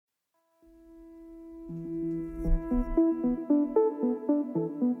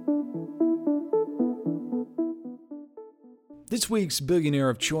This week's billionaire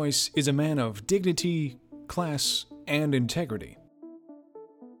of choice is a man of dignity, class, and integrity.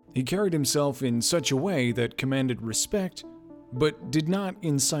 He carried himself in such a way that commanded respect, but did not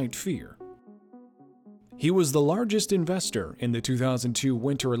incite fear. He was the largest investor in the 2002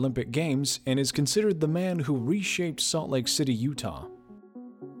 Winter Olympic Games and is considered the man who reshaped Salt Lake City, Utah.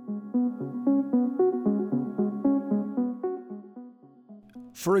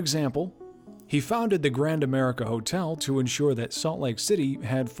 For example, he founded the Grand America Hotel to ensure that Salt Lake City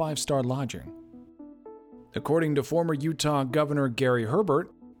had 5-star lodging. According to former Utah Governor Gary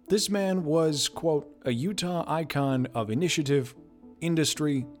Herbert, this man was, quote, a Utah icon of initiative,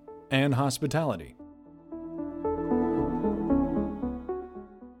 industry, and hospitality.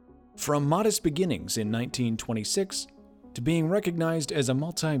 From modest beginnings in 1926 to being recognized as a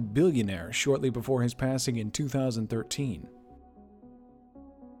multi-billionaire shortly before his passing in 2013.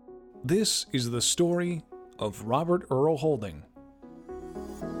 This is the story of Robert Earl Holding.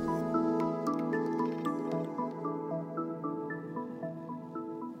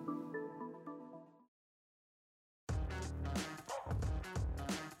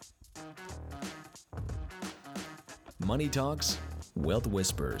 Money Talks, Wealth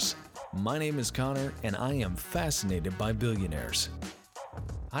Whispers. My name is Connor, and I am fascinated by billionaires.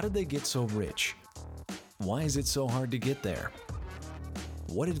 How did they get so rich? Why is it so hard to get there?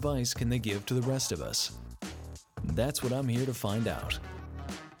 What advice can they give to the rest of us? That's what I'm here to find out.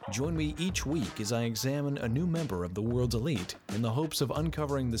 Join me each week as I examine a new member of the world's elite in the hopes of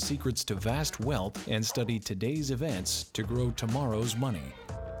uncovering the secrets to vast wealth and study today's events to grow tomorrow's money.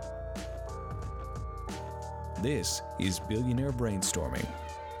 This is Billionaire Brainstorming.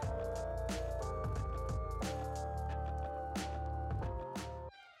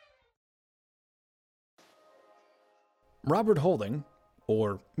 Robert Holding,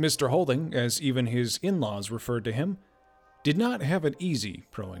 or Mr. Holding, as even his in-laws referred to him, did not have it easy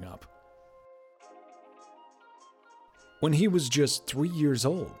growing up. When he was just 3 years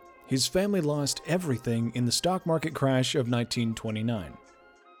old, his family lost everything in the stock market crash of 1929.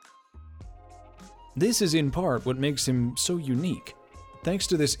 This is in part what makes him so unique. Thanks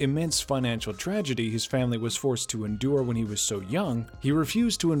to this immense financial tragedy his family was forced to endure when he was so young, he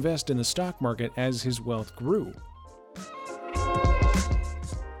refused to invest in the stock market as his wealth grew.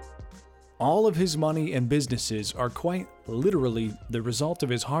 All of his money and businesses are quite literally the result of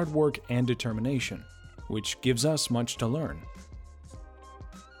his hard work and determination, which gives us much to learn.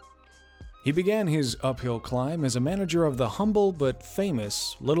 He began his uphill climb as a manager of the humble but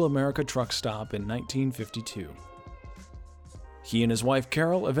famous Little America truck stop in 1952. He and his wife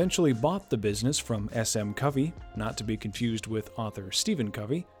Carol eventually bought the business from S.M. Covey, not to be confused with author Stephen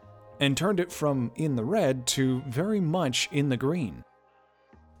Covey, and turned it from in the red to very much in the green.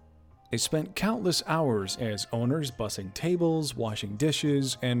 They spent countless hours as owners bussing tables, washing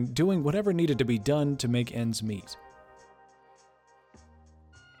dishes, and doing whatever needed to be done to make ends meet.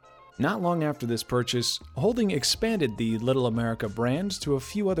 Not long after this purchase, Holding expanded the Little America brand to a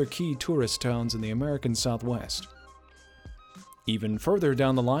few other key tourist towns in the American Southwest. Even further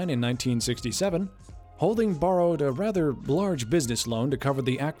down the line in 1967, Holding borrowed a rather large business loan to cover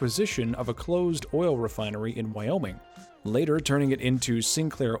the acquisition of a closed oil refinery in Wyoming, later turning it into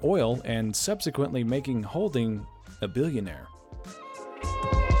Sinclair Oil and subsequently making Holding a billionaire.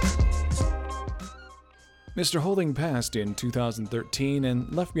 Mr. Holding passed in 2013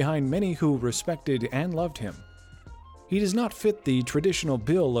 and left behind many who respected and loved him. He does not fit the traditional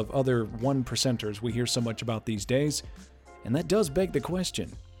bill of other one-percenters we hear so much about these days, and that does beg the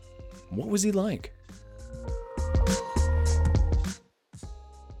question, what was he like?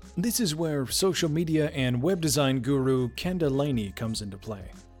 This is where social media and web design guru Kenda Laney comes into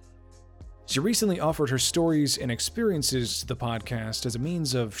play. She recently offered her stories and experiences to the podcast as a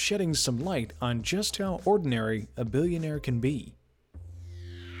means of shedding some light on just how ordinary a billionaire can be.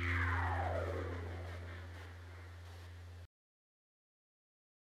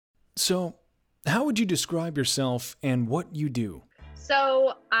 So, how would you describe yourself and what you do?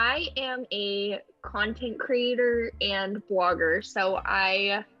 So, I am a content creator and blogger. So,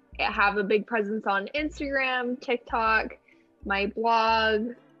 I have a big presence on Instagram, TikTok, my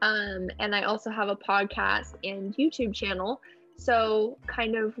blog, and I also have a podcast and YouTube channel. So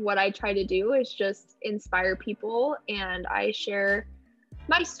kind of what I try to do is just inspire people, and I share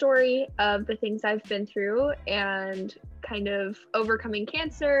my story of the things I've been through and kind of overcoming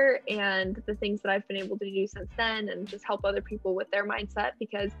cancer and the things that I've been able to do since then, and just help other people with their mindset,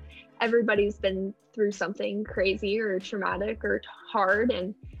 because everybody's been through something crazy or traumatic or hard,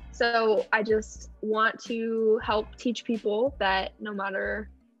 and So I just want to help teach people that no matter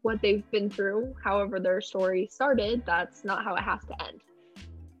what they've been through, however their story started, that's not how it has to end.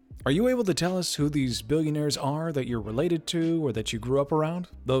 Are you able to tell us who these billionaires are that you're related to or that you grew up around?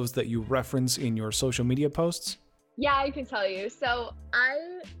 Those that you reference in your social media posts? Yeah, I can tell you. So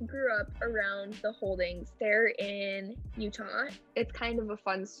I grew up around the Holdings. They're in Utah. It's kind of a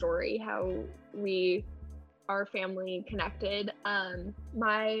fun story how our family connected.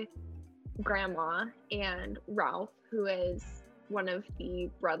 My grandma and Ralph, who is one of the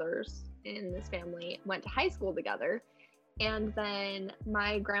brothers in this family, went to high school together. And then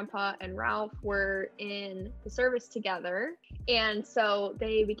my grandpa and Ralph were in the service together. And so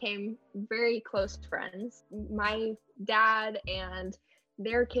they became very close friends. My dad and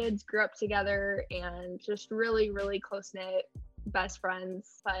their kids grew up together and just really, really close-knit best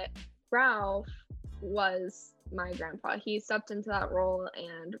friends. But Ralph was my grandpa. He stepped into that role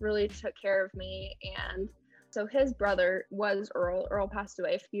and really took care of me. And so his brother was Earl. Earl passed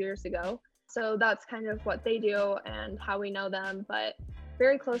away a few years ago. So that's kind of what they do and how we know them, but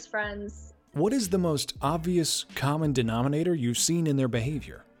very close friends. What is the most obvious common denominator you've seen in their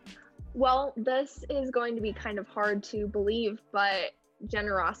behavior? Well, this is going to be kind of hard to believe, but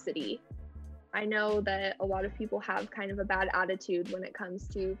generosity. I know that a lot of people have kind of a bad attitude when it comes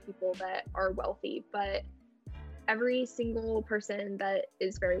to people that are wealthy, but every single person that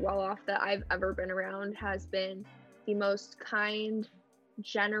is very well off that I've ever been around has been the most kind,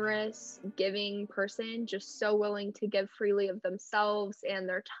 generous, giving person, just so willing to give freely of themselves and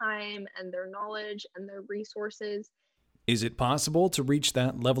their time and their knowledge and their resources. Is it possible to reach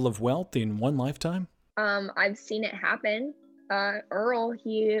that level of wealth in one lifetime? I've seen it happen. Earl,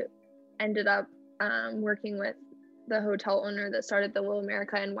 he ended up working with the hotel owner that started the Little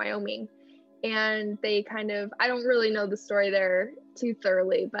America in Wyoming. And they kind of, I don't really know the story there too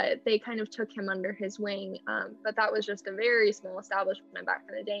thoroughly, but they kind of took him under his wing. But that was just a very small establishment back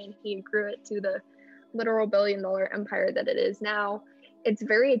in the day, and he grew it to the literal billion-dollar empire that it is now. It's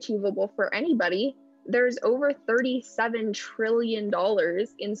very achievable for anybody. There's over $37 trillion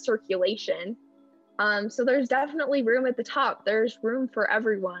in circulation. So there's definitely room at the top. There's room for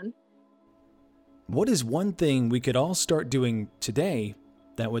everyone. What is one thing we could all start doing today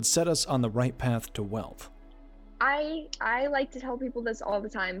that would set us on the right path to wealth? I like to tell people this all the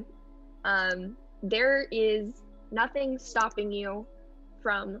time. There is nothing stopping you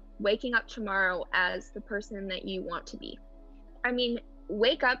from waking up tomorrow as the person that you want to be. I mean,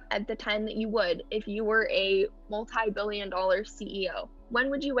 wake up at the time that you would if you were a multi-billion-dollar CEO. When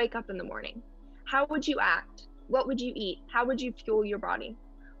would you wake up in the morning? How would you act? What would you eat? How would you fuel your body?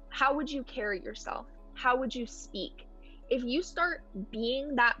 How would you carry yourself? How would you speak? If you start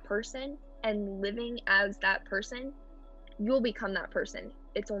being that person and living as that person, you'll become that person.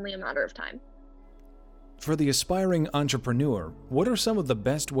 It's only a matter of time. For the aspiring entrepreneur, what are some of the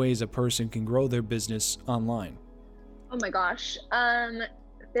best ways a person can grow their business online? Oh my gosh.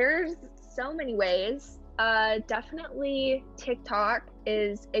 There's so many ways. Definitely TikTok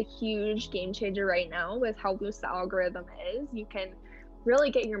is a huge game changer right now with how loose the algorithm is. You can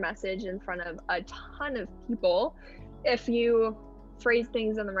really get your message in front of a ton of people if you phrase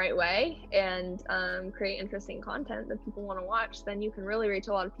things in the right way and create interesting content that people want to watch. Then you can really reach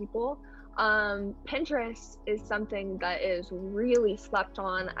a lot of people. Pinterest is something that is really slept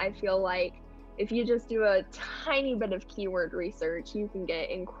on. I feel like if you just do a tiny bit of keyword research, you can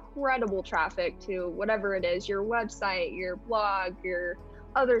get incredible traffic to whatever it is, your website, your blog, your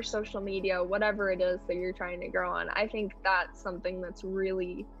other social media, whatever it is that you're trying to grow on. I think that's something that's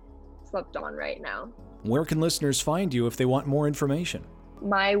really slept on right now. Where can listeners find you if they want more information?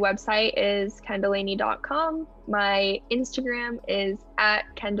 My website is kendalaney.com. My Instagram is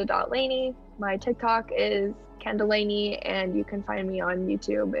 @kenda.laney. My TikTok is Kenda Laney, and you can find me on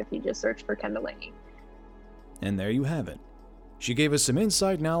YouTube if you just search for Kenda Laney. And there you have it. She gave us some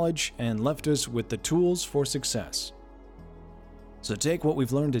inside knowledge and left us with the tools for success. So take what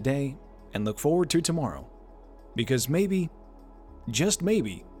we've learned today and look forward to tomorrow. Because maybe, just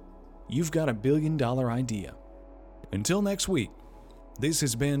maybe, you've got a billion-dollar idea. Until next week, this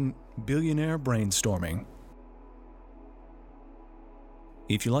has been Billionaire Brainstorming.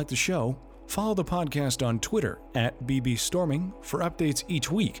 If you like the show, follow the podcast on Twitter @BBStorming for updates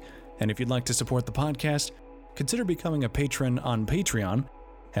each week. And if you'd like to support the podcast, consider becoming a patron on Patreon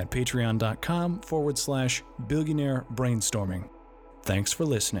at patreon.com/billionaire brainstorming. Thanks for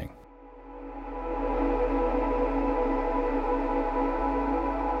listening.